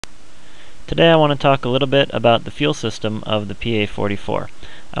Today I want to talk a little bit about the fuel system of the PA-44.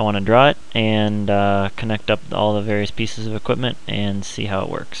 I want to draw it and connect up all the various pieces of equipment and see how it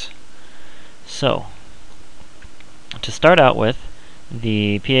works. So, to start out with,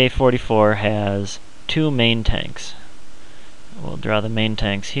 the PA-44 has two main tanks. We'll draw the main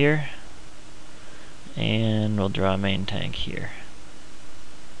tanks here, and we'll draw a main tank here.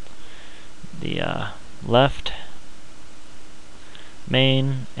 The left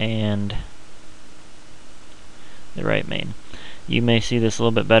main and the right main. You may see this a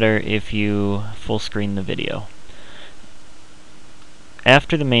little bit better if you full screen the video.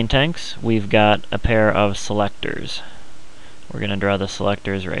 After the main tanks, we've got a pair of selectors. We're going to draw the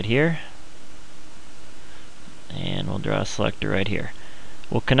selectors right here, and we'll draw a selector right here.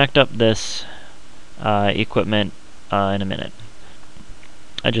 We'll connect up this equipment in a minute.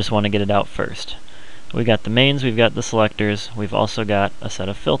 I just want to get it out first. We've got the mains, we've got the selectors, we've also got a set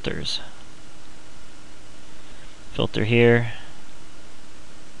of filters. Filter here,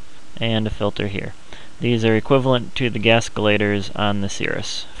 and a filter here. These are equivalent to the gaskelators on the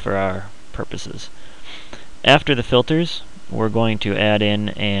Cirrus for our purposes. After the filters, we're going to add in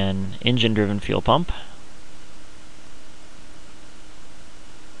an engine-driven fuel pump.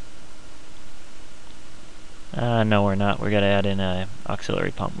 No, we're not. We're gonna add in an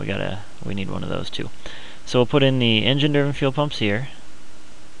auxiliary pump. We need one of those too. So we'll put in the engine-driven fuel pumps here.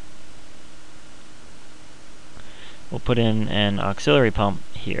 We'll put in an auxiliary pump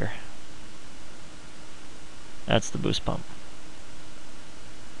here. That's the boost pump.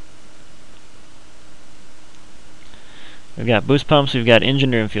 We've got boost pumps, we've got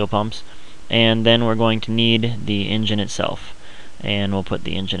engine-driven fuel pumps, and then we're going to need the engine itself. And we'll put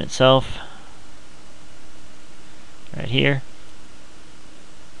the engine itself right here,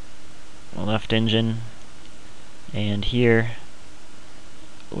 left engine, and here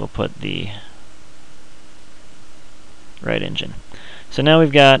we'll put the right engine. So now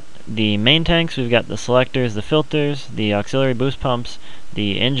we've got the main tanks, we've got the selectors, the filters, the auxiliary boost pumps,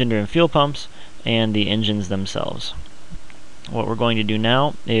 the engine-driven fuel pumps, and the engines themselves. What we're going to do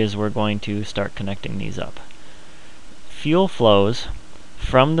now is we're going to start connecting these up. Fuel flows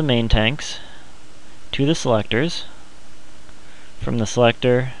from the main tanks to the selectors, from the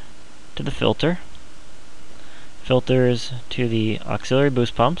selector to the filter, filters to the auxiliary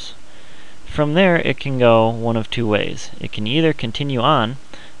boost pumps. From there it can go one of two ways. It can either continue on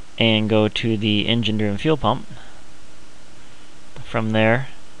and go to the engine-driven fuel pump, from there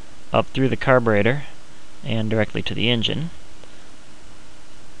up through the carburetor and directly to the engine,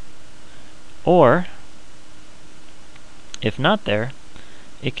 or if not there,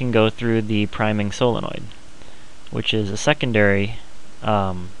 it can go through the priming solenoid, which is a secondary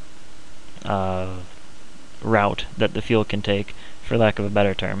route that the fuel can take, for lack of a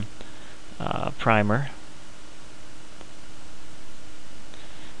better term. Primer.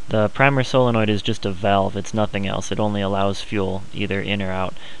 The primer solenoid is just a valve, it's nothing else. It only allows fuel either in or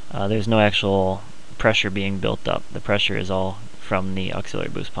out. There's no actual pressure being built up. The pressure is all from the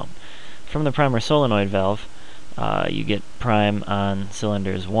auxiliary boost pump. From the primer solenoid valve, you get prime on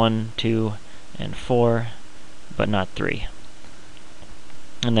cylinders 1, 2, and 4, but not 3.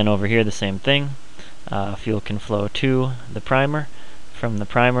 And then over here the same thing. Fuel can flow to the primer, from the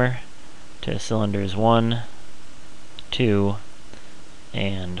primer to cylinders 1, 2,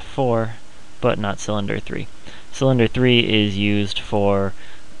 and 4, but not cylinder 3. Cylinder 3 is used for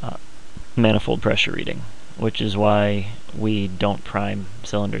manifold pressure reading, which is why we don't prime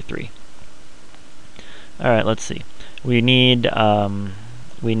cylinder 3. Alright, let's see. We need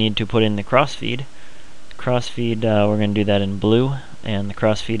to put in the crossfeed. Crossfeed, we're going to do that in blue, and the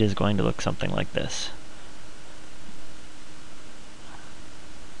crossfeed is going to look something like this.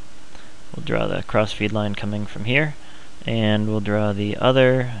 We'll draw the crossfeed line coming from here, and we'll draw the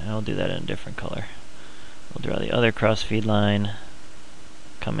other, I'll do that in a different color. We'll draw the other crossfeed line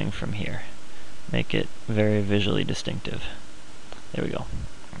coming from here. Make it very visually distinctive. There we go.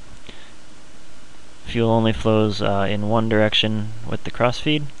 Fuel only flows in one direction with the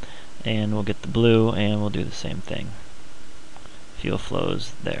crossfeed, and we'll get the blue and we'll do the same thing. Fuel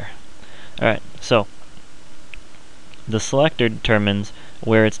flows there. Alright, so the selector determines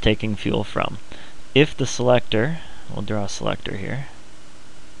where it's taking fuel from. If the selector, we'll draw a selector here.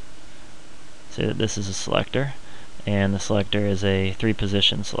 Say that this is a selector, and the selector is a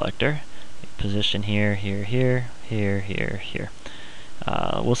 3-position selector. Position here, here, here, here, here, here.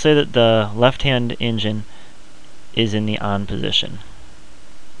 We'll say that the left-hand engine is in the on position.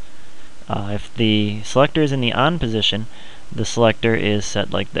 If the selector is in the on position, the selector is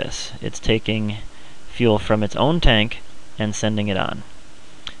set like this. It's taking fuel from its own tank and sending it on.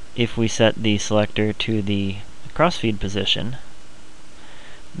 if we set the selector to the crossfeed position,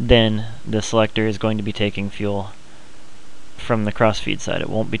 then the selector is going to be taking fuel from the crossfeed side. It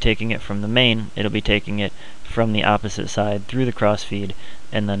won't be taking it from the main, it'll be taking it from the opposite side through the crossfeed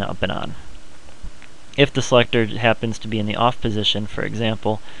and then up and on. If the selector happens to be in the off position, for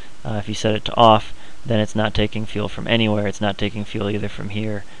example, if you set it to off, then it's not taking fuel from anywhere. It's not taking fuel either from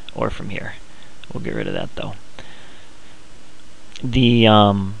here or from here. We'll get rid of that though.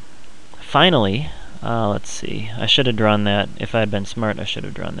 Finally, let's see. I should have drawn that. If I had been smart, I should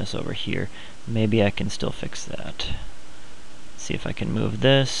have drawn this over here. Maybe I can still fix that. See if I can move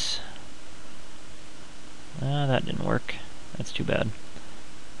this. That didn't work. That's too bad.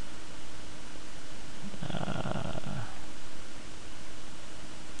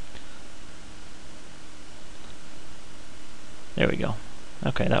 There we go.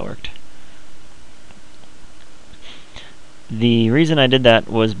 Okay, that worked. The reason I did that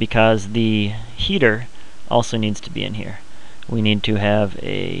was because the heater also needs to be in here. We need to have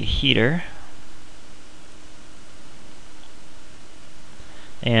a heater.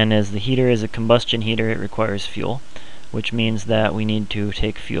 And as the heater is a combustion heater, it requires fuel, which means that we need to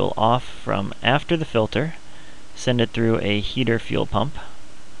take fuel off from after the filter, send it through a heater fuel pump,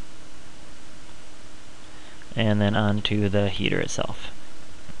 and then onto the heater itself.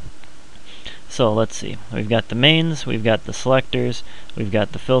 So let's see. We've got the mains, we've got the selectors, we've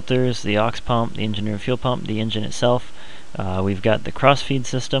got the filters, the aux pump, the engine room fuel pump, the engine itself. We've got the crossfeed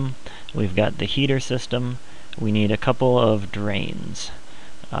system, we've got the heater system. We need a couple of drains.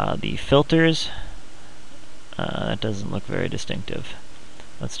 The filters, that doesn't look very distinctive.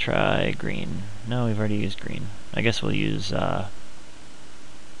 Let's try green. No, we've already used green. I guess we'll use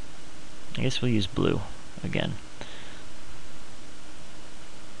blue again.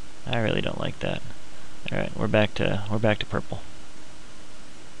 I really don't like that. All right, we're back to purple.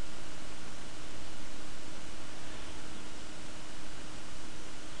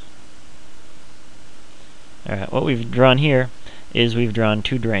 All right, what we've drawn here is we've drawn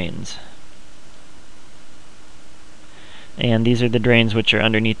two drains. And these are the drains which are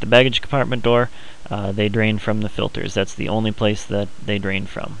underneath the baggage compartment door. They drain from the filters. That's the only place that they drain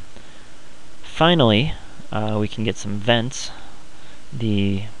from. Finally, we can get some vents.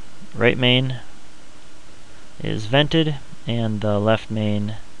 The right main is vented, and the left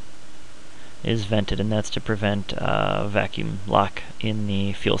main is vented, and that's to prevent vacuum lock in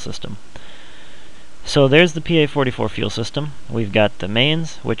the fuel system. So there's the PA-44 fuel system. We've got the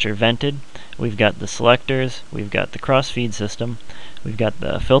mains, which are vented. We've got the selectors. We've got the cross-feed system. We've got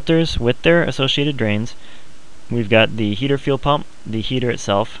the filters with their associated drains. We've got the heater fuel pump, the heater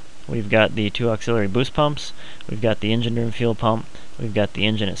itself. We've got the two auxiliary boost pumps. We've got the engine room fuel pump. We've got the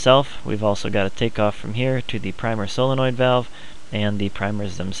engine itself. We've also got a takeoff from here to the primer solenoid valve and the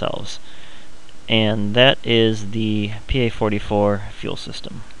primers themselves. And that is the PA-44 fuel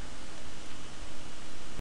system.